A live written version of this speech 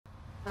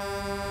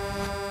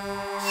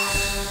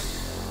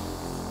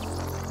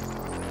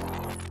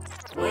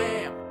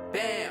Wham,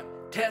 bam,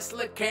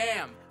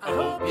 Teslacam. I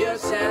hope you're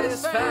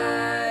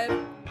satisfied.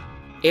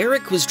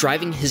 Eric was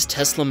driving his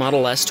Tesla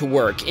Model S to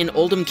work in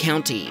Oldham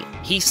County.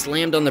 He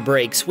slammed on the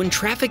brakes when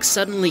traffic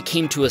suddenly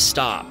came to a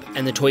stop,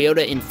 and the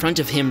Toyota in front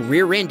of him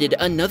rear-ended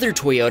another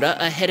Toyota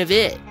ahead of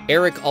it.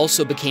 Eric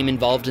also became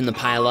involved in the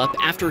pileup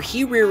after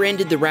he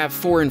rear-ended the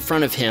RAV4 in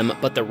front of him,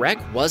 but the wreck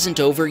wasn't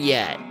over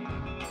yet.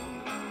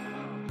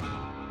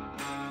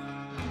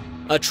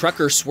 A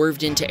trucker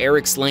swerved into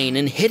Eric's lane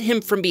and hit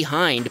him from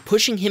behind,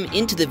 pushing him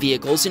into the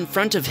vehicles in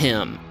front of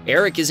him.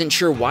 Eric isn't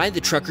sure why the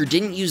trucker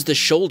didn't use the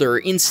shoulder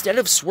instead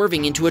of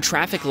swerving into a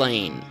traffic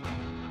lane.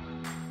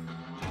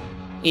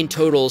 In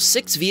total,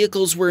 6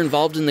 vehicles were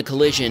involved in the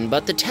collision,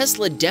 but the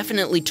Tesla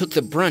definitely took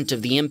the brunt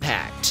of the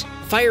impact.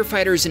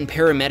 Firefighters and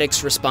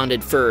paramedics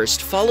responded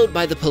first, followed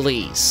by the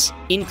police.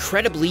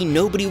 Incredibly,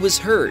 nobody was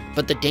hurt,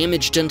 but the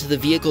damage done to the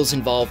vehicles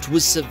involved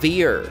was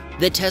severe.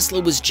 The Tesla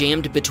was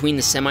jammed between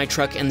the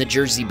semi-truck and the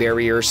Jersey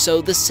barrier,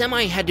 so the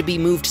semi had to be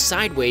moved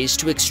sideways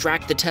to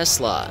extract the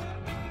Tesla.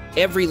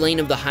 Every lane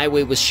of the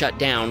highway was shut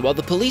down while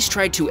the police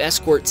tried to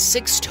escort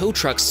 6 tow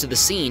trucks to the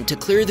scene to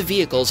clear the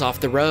vehicles off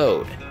the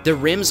road. The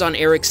rims on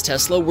Eric's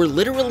Tesla were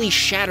literally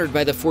shattered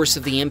by the force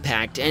of the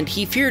impact, and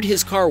he feared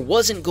his car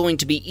wasn't going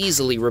to be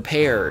easily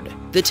repaired.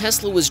 The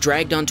Tesla was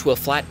dragged onto a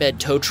flatbed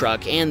tow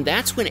truck, and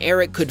that's when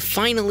Eric could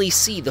finally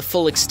see the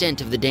full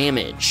extent of the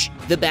damage.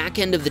 The back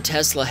end of the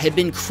Tesla had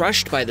been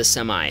crushed by the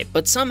semi,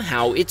 but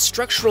somehow its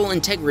structural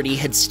integrity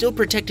had still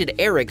protected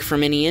Eric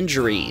from any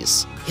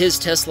injuries. His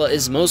Tesla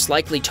is most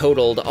likely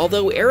totaled,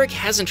 although Eric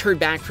hasn't heard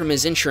back from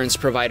his insurance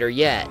provider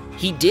yet.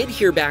 He did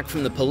hear back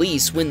from the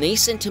police when they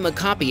sent him a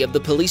copy of the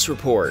police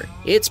report.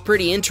 It's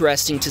pretty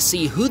interesting to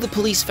see who the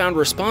police found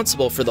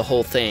responsible for the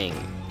whole thing.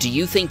 Do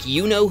you think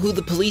you know who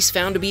the police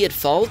found to be at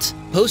fault?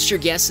 Post your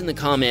guess in the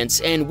comments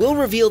and we'll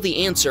reveal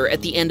the answer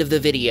at the end of the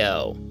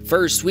video.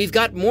 First, we've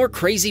got more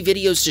crazy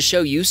videos to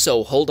show you,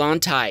 so hold on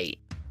tight.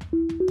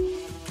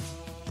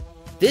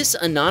 This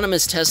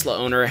anonymous Tesla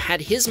owner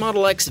had his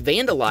Model X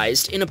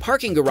vandalized in a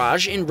parking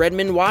garage in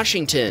Redmond,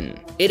 Washington.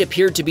 It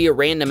appeared to be a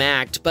random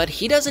act, but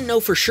he doesn't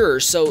know for sure,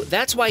 so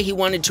that's why he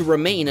wanted to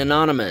remain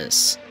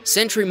anonymous.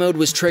 Sentry Mode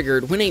was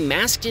triggered when a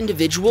masked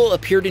individual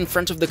appeared in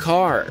front of the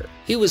car.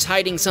 He was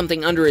hiding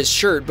something under his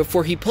shirt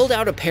before he pulled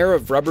out a pair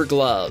of rubber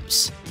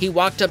gloves. He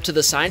walked up to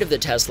the side of the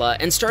Tesla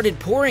and started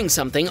pouring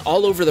something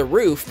all over the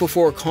roof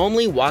before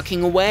calmly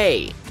walking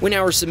away. When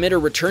our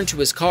submitter returned to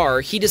his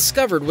car, he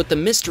discovered what the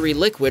mystery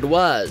liquid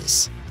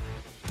was.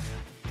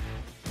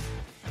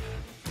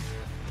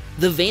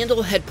 The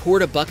vandal had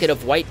poured a bucket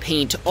of white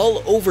paint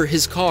all over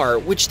his car,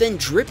 which then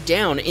dripped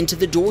down into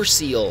the door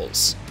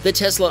seals. The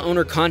Tesla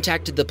owner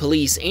contacted the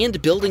police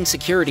and building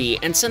security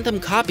and sent them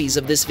copies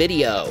of this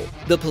video.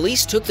 The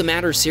police took the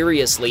matter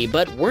seriously,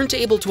 but weren't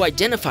able to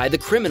identify the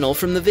criminal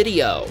from the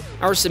video.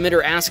 Our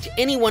submitter asked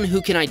anyone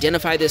who can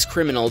identify this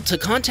criminal to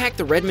contact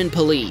the Redmond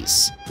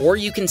police. Or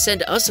you can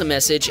send us a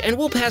message and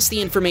we'll pass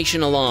the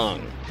information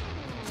along.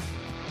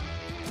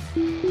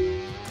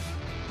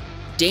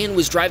 Dan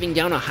was driving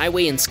down a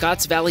highway in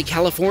Scotts Valley,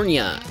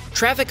 California.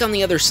 Traffic on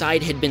the other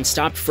side had been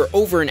stopped for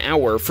over an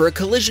hour for a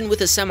collision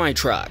with a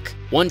semi-truck.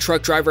 One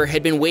truck driver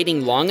had been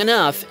waiting long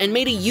enough and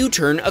made a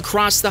U-turn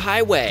across the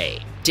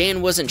highway.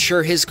 Dan wasn't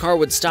sure his car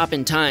would stop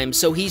in time,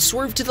 so he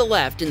swerved to the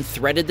left and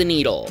threaded the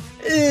needle.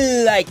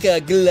 Like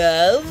a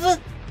glove?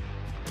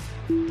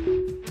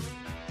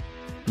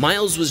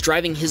 Miles was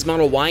driving his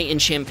Model Y in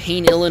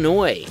Champaign,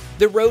 Illinois.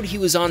 The road he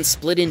was on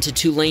split into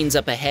 2 lanes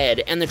up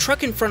ahead, and the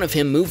truck in front of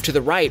him moved to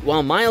the right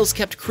while Miles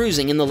kept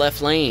cruising in the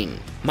left lane.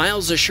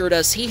 Miles assured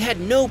us he had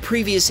no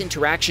previous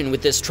interaction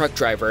with this truck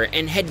driver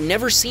and had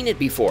never seen it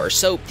before,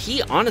 so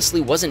he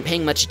honestly wasn't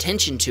paying much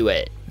attention to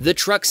it. The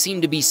truck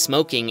seemed to be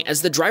smoking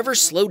as the driver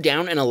slowed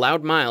down and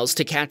allowed Miles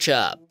to catch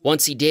up.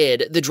 Once he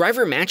did, the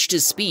driver matched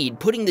his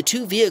speed, putting the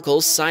 2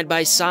 vehicles side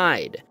by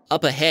side.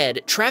 Up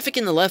ahead, traffic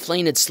in the left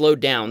lane had slowed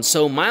down,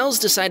 so Miles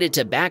decided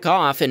to back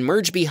off and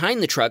merge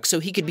behind the truck so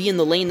he could be in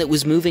the lane that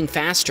was moving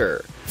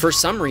faster. For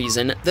some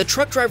reason, the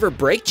truck driver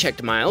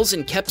brake-checked Miles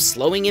and kept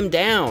slowing him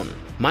down.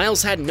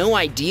 Miles had no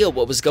idea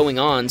what was going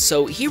on,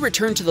 so he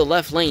returned to the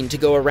left lane to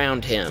go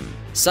around him.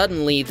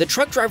 Suddenly, the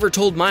truck driver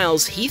told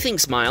Miles he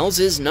thinks Miles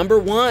is number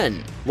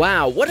 1.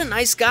 Wow, what a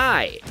nice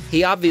guy!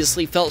 He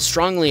obviously felt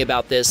strongly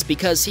about this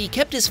because he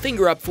kept his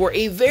finger up for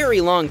a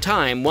very long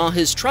time while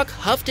his truck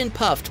huffed and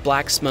puffed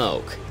black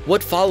smoke.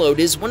 What followed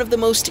is one of the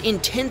most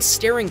intense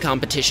staring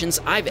competitions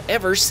I've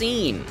ever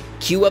seen.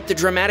 Cue up the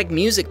dramatic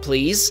music,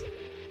 please.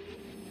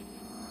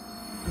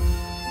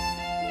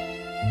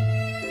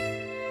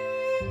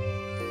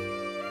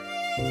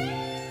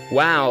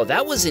 Wow,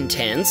 that was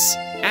intense.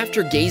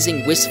 After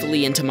gazing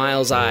wistfully into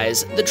Miles'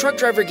 eyes, the truck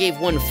driver gave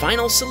one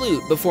final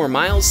salute before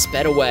Miles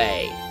sped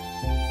away.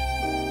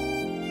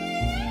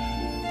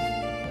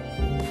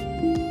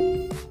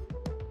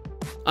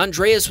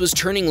 Andreas was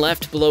turning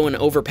left below an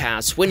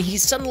overpass when he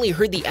suddenly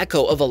heard the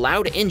echo of a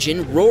loud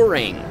engine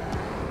roaring.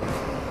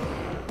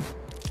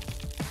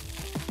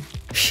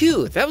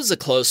 Phew, that was a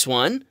close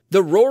one.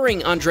 The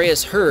roaring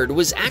Andreas heard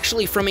was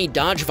actually from a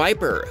Dodge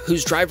Viper,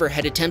 whose driver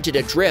had attempted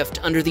a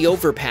drift under the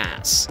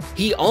overpass.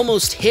 He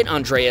almost hit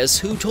Andreas,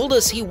 who told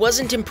us he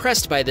wasn't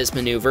impressed by this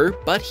maneuver,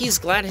 but he's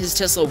glad his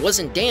Tesla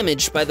wasn't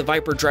damaged by the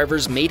Viper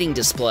driver's mating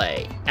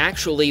display.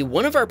 Actually,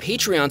 one of our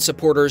Patreon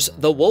supporters,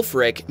 the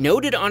Wolfric,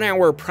 noted on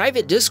our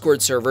private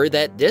Discord server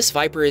that this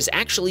Viper is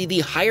actually the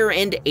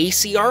higher-end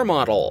ACR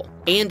model.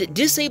 And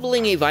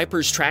disabling a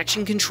Viper's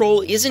traction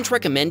control isn't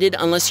recommended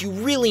unless you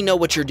really know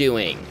what you're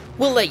doing.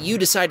 We'll let you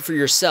decide for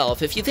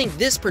yourself if you think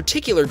this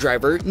particular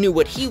driver knew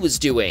what he was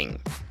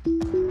doing.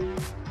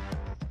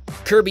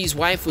 Kirby's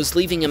wife was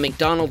leaving a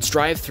McDonald's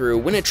drive-thru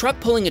when a truck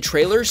pulling a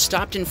trailer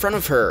stopped in front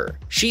of her.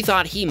 She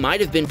thought he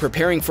might have been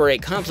preparing for a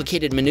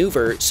complicated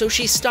maneuver, so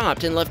she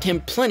stopped and left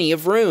him plenty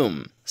of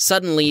room.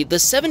 Suddenly, the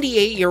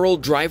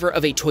 78-year-old driver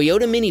of a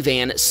Toyota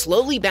minivan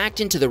slowly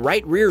backed into the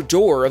right rear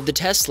door of the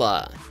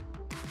Tesla.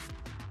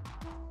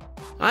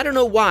 I don't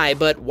know why,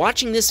 but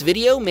watching this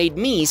video made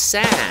me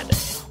sad.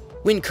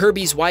 When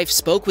Kirby's wife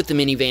spoke with the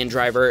minivan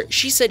driver,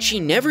 she said she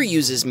never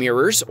uses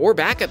mirrors or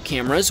backup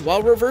cameras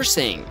while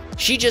reversing.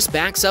 She just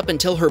backs up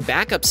until her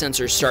backup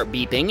sensors start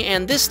beeping,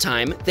 and this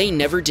time, they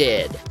never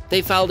did.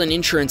 They filed an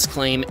insurance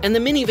claim, and the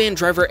minivan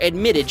driver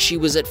admitted she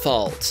was at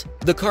fault.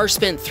 The car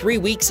spent 3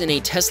 weeks in a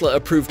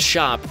Tesla-approved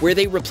shop where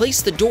they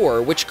replaced the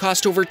door, which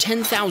cost over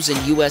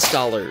 $10,000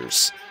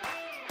 US.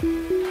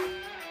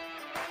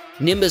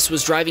 Nimbus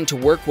was driving to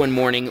work one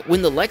morning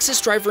when the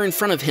Lexus driver in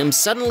front of him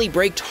suddenly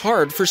braked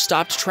hard for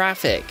stopped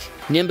traffic.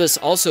 Nimbus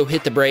also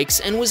hit the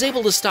brakes and was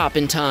able to stop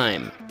in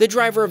time. The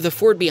driver of the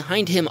Ford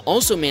behind him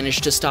also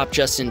managed to stop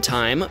just in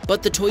time,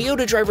 but the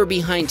Toyota driver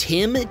behind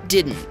him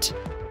didn't.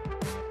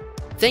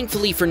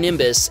 Thankfully for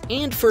Nimbus,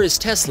 and for his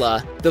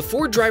Tesla, the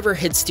Ford driver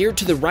had steered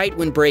to the right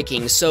when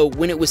braking, so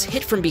when it was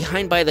hit from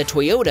behind by the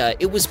Toyota,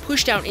 it was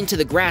pushed out into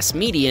the grass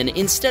median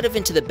instead of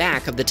into the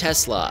back of the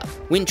Tesla.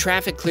 When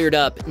traffic cleared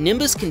up,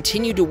 Nimbus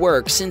continued to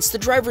work since the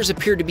drivers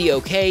appeared to be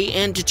okay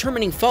and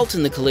determining fault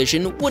in the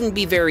collision wouldn't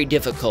be very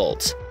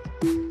difficult.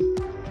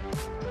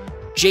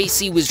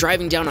 JC was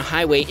driving down a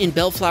highway in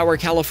Bellflower,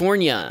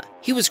 California.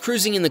 He was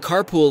cruising in the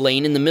carpool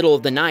lane in the middle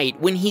of the night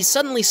when he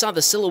suddenly saw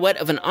the silhouette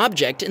of an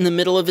object in the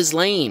middle of his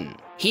lane.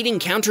 He'd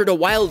encountered a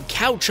wild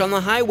couch on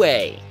the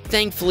highway.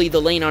 Thankfully,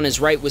 the lane on his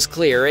right was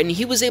clear and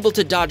he was able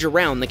to dodge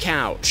around the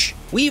couch.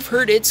 We've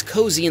heard it's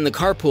cozy in the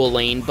carpool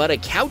lane, but a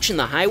couch in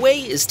the highway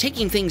is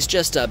taking things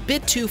just a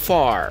bit too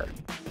far.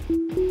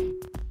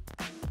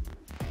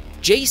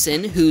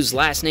 Jason, whose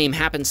last name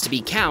happens to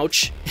be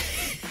Couch,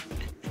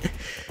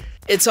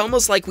 it's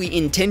almost like we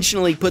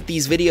intentionally put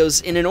these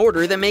videos in an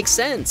order that makes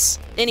sense.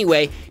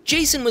 Anyway,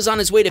 Jason was on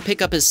his way to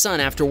pick up his son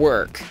after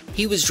work.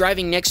 He was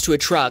driving next to a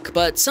truck,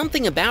 but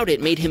something about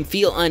it made him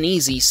feel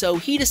uneasy, so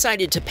he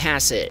decided to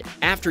pass it.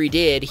 After he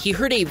did, he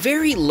heard a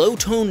very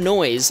low-tone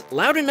noise,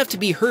 loud enough to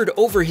be heard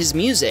over his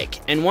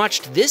music, and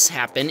watched this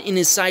happen in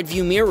his side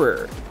view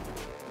mirror.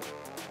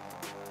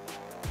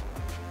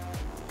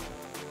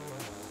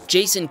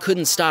 Jason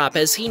couldn't stop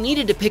as he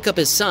needed to pick up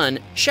his son,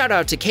 shout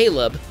out to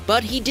Caleb,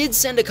 but he did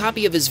send a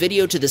copy of his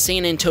video to the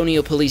San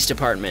Antonio Police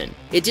Department.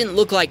 It didn't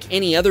look like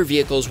any other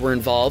vehicles were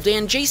involved,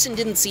 and Jason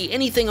didn't see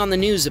anything on the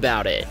news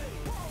about it.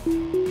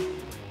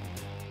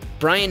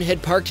 Brian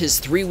had parked his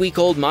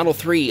 3-week-old Model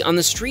 3 on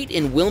the street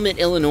in Wilmette,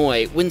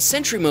 Illinois, when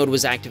Sentry Mode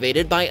was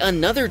activated by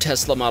another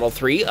Tesla Model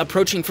 3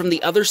 approaching from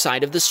the other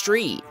side of the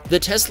street. The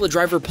Tesla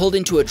driver pulled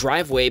into a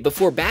driveway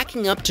before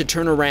backing up to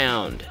turn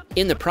around.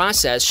 In the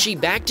process, she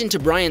backed into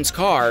Brian's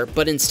car,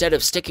 but instead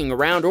of sticking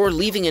around or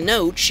leaving a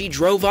note, she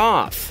drove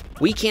off.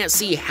 We can't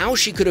see how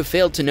she could have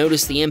failed to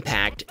notice the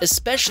impact,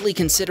 especially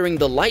considering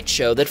the light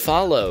show that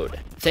followed.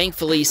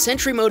 Thankfully,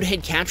 Sentry Mode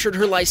had captured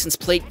her license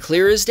plate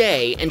clear as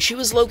day, and she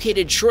was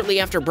located shortly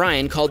after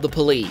Brian called the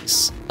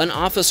police. An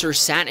officer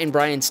sat in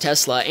Brian's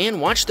Tesla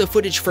and watched the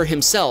footage for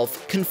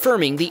himself,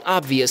 confirming the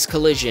obvious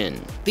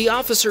collision. The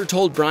officer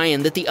told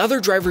Brian that the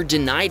other driver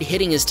denied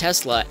hitting his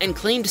Tesla and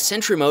claimed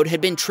Sentry Mode had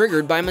been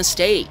triggered by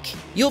mistake.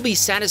 You'll be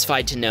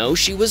satisfied to know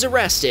she was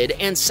arrested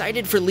and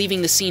cited for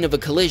leaving the scene of a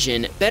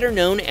collision, better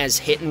known as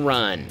hit and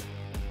run.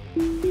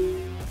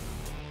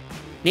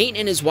 Nate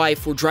and his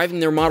wife were driving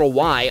their Model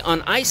Y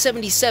on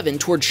I-77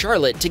 toward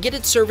Charlotte to get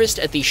it serviced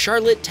at the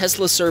Charlotte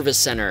Tesla Service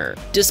Center.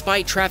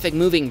 Despite traffic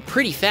moving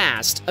pretty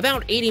fast,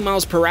 about 80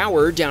 miles per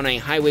hour down a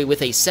highway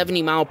with a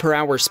 70 mile per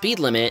hour speed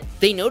limit,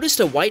 they noticed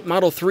a white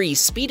Model 3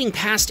 speeding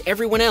past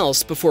everyone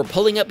else before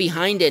pulling up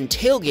behind and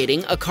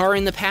tailgating a car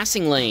in the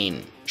passing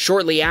lane.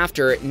 Shortly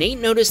after, Nate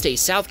noticed a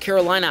South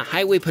Carolina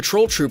Highway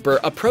Patrol trooper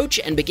approach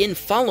and begin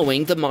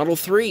following the Model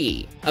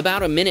 3.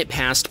 About a minute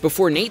passed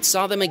before Nate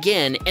saw them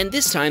again, and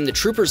this time the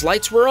trooper's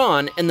lights were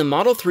on and the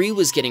Model 3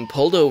 was getting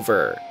pulled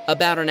over.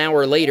 About an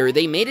hour later,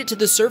 they made it to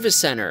the service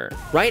center.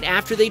 Right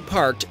after they'd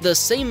parked, the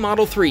same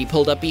Model 3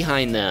 pulled up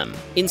behind them.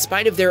 In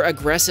spite of their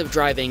aggressive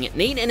driving,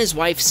 Nate and his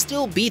wife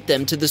still beat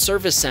them to the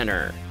service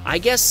center. I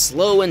guess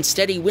slow and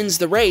steady wins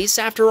the race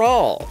after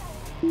all.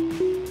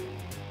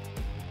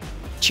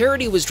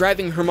 Charity was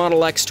driving her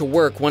Model X to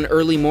work one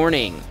early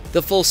morning.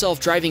 The full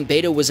self-driving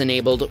beta was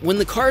enabled when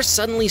the car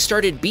suddenly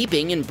started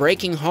beeping and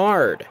braking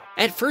hard.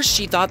 At first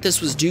she thought this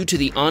was due to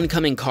the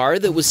oncoming car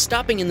that was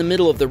stopping in the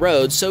middle of the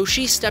road, so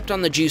she stepped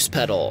on the juice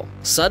pedal.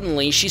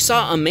 Suddenly she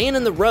saw a man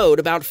in the road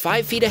about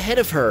 5 feet ahead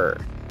of her.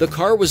 The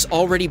car was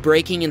already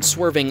braking and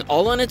swerving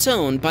all on its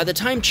own by the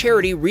time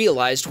Charity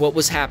realized what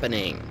was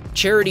happening.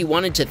 Charity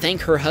wanted to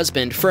thank her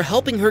husband for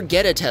helping her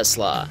get a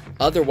Tesla.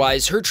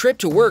 Otherwise, her trip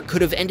to work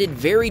could have ended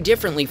very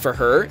differently for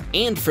her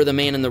and for the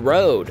man in the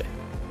road.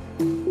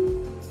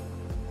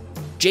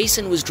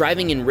 Jason was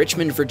driving in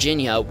Richmond,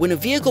 Virginia when a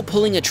vehicle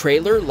pulling a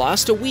trailer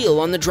lost a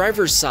wheel on the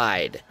driver's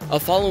side. A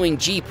following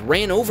Jeep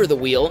ran over the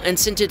wheel and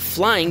sent it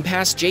flying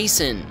past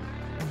Jason.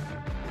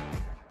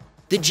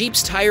 The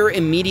Jeep's tire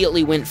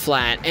immediately went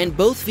flat and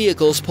both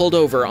vehicles pulled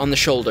over on the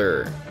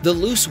shoulder. The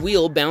loose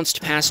wheel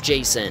bounced past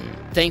Jason.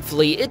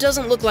 Thankfully, it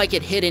doesn't look like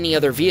it hit any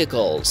other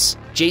vehicles.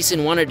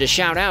 Jason wanted to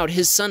shout out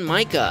his son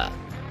Micah.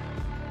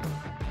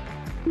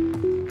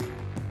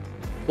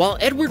 While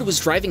Edward was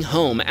driving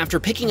home after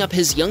picking up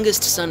his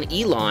youngest son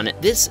Elon,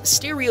 this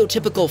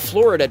stereotypical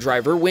Florida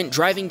driver went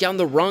driving down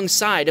the wrong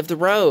side of the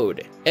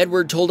road.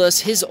 Edward told us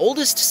his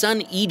oldest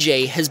son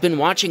EJ has been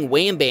watching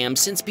Wham Bam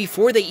since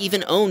before they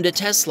even owned a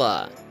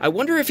Tesla. I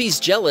wonder if he's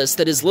jealous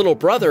that his little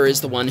brother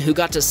is the one who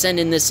got to send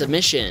in this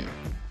submission.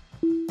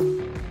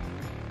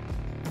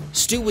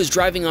 Stu was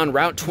driving on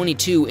Route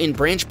 22 in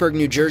Branchburg,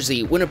 New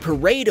Jersey when a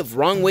parade of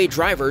wrong-way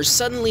drivers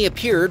suddenly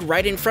appeared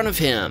right in front of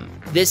him.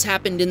 This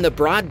happened in the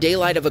broad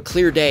daylight of a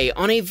clear day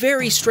on a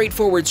very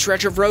straightforward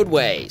stretch of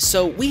roadway,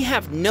 so we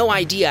have no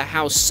idea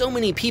how so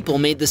many people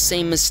made the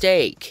same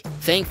mistake.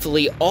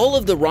 Thankfully, all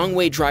of the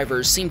wrong-way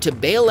drivers seemed to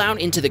bail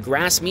out into the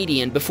grass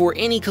median before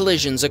any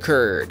collisions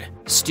occurred.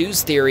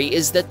 Stu's theory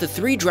is that the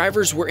 3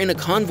 drivers were in a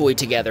convoy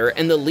together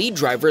and the lead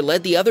driver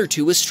led the other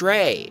 2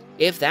 astray.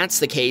 If that's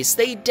the case,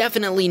 they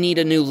definitely need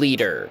a new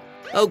leader.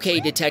 Okay,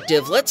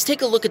 detective, let's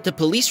take a look at the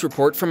police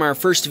report from our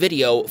first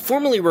video,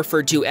 formerly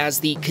referred to as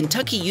the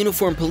Kentucky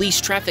Uniform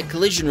Police Traffic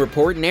Collision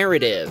Report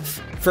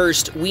narrative.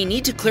 First, we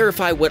need to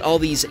clarify what all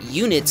these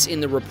units in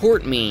the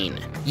report mean.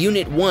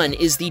 Unit 1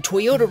 is the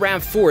Toyota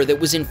RAV4 that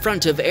was in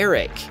front of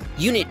Eric.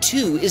 Unit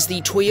 2 is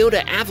the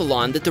Toyota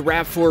Avalon that the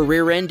RAV4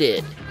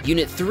 rear-ended.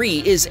 Unit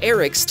 3 is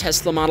Eric's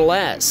Tesla Model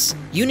S.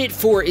 Unit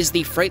 4 is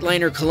the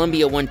Freightliner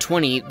Columbia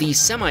 120, the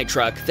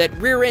semi-truck that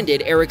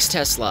rear-ended Eric's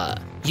Tesla.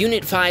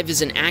 Unit 5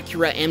 is an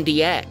Acura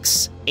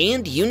MDX.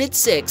 And Unit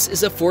 6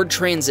 is a Ford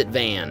Transit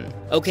van.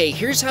 Okay,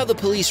 here's how the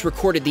police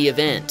recorded the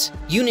event.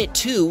 Unit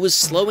 2 was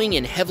slowing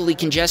in heavily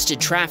congested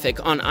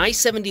traffic on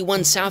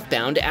I-71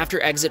 southbound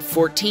after exit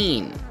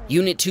 14.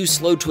 Unit 2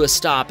 slowed to a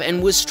stop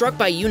and was struck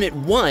by Unit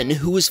 1,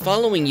 who was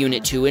following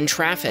Unit 2 in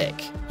traffic.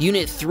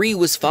 Unit 3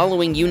 was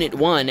following Unit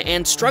 1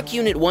 and struck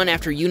Unit 1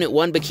 after Unit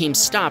 1 became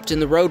stopped in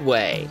the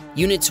roadway.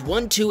 Units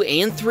 1, 2,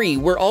 and 3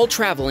 were all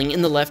traveling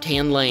in the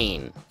left-hand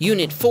lane.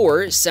 Unit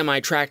 4,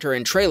 semi-tractor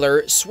and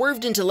trailer,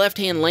 swerved into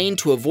left-hand lane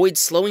to avoid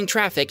slowing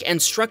traffic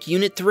and struck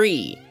Unit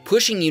 3,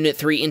 pushing Unit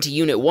 3 into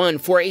Unit 1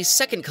 for a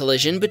second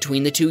collision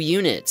between the 2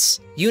 units.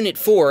 Unit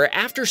 4,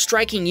 after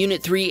striking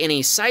Unit 3 in a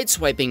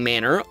sideswiping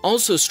manner,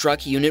 also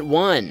struck Unit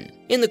 1.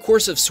 In the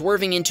course of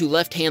swerving into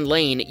left-hand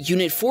lane,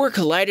 Unit 4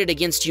 collided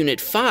against Unit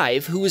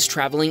 5, who was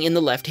traveling in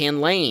the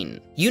left-hand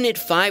lane. Unit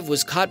 5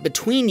 was caught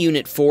between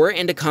Unit 4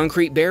 and a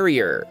concrete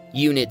barrier.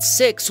 Unit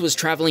 6 was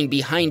traveling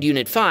behind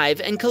Unit 5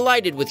 and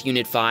collided with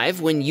Unit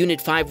 5 when Unit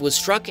 5 was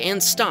struck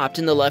and stopped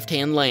in the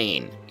left-hand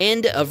lane.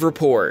 End of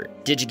report.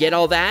 Did you get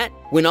all that?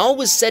 When all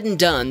was said and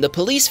done, the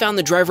police found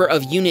the driver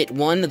of Unit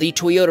 1, the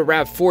Toyota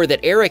RAV4 that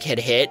Eric had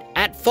hit,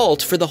 at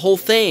fault for the whole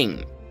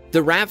thing. The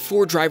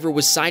RAV4 driver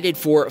was cited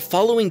for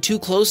following too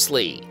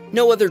closely.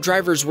 No other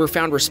drivers were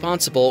found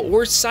responsible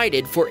or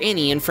cited for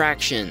any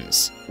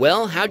infractions.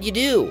 Well, how'd you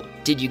do?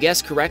 Did you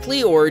guess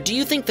correctly, or do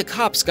you think the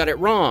cops got it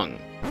wrong?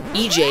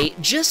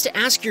 EJ, just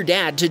ask your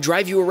dad to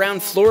drive you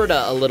around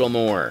Florida a little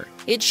more.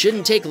 It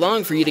shouldn't take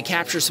long for you to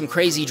capture some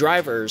crazy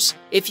drivers.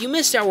 If you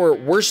missed our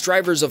Worst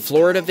Drivers of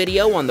Florida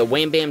video on the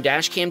Wham Bam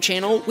Dashcam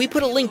channel, we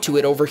put a link to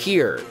it over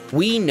here.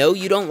 We know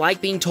you don't like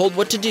being told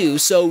what to do,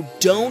 so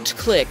don't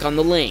click on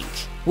the link.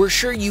 We're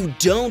sure you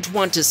don't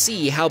want to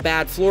see how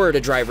bad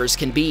Florida drivers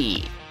can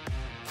be.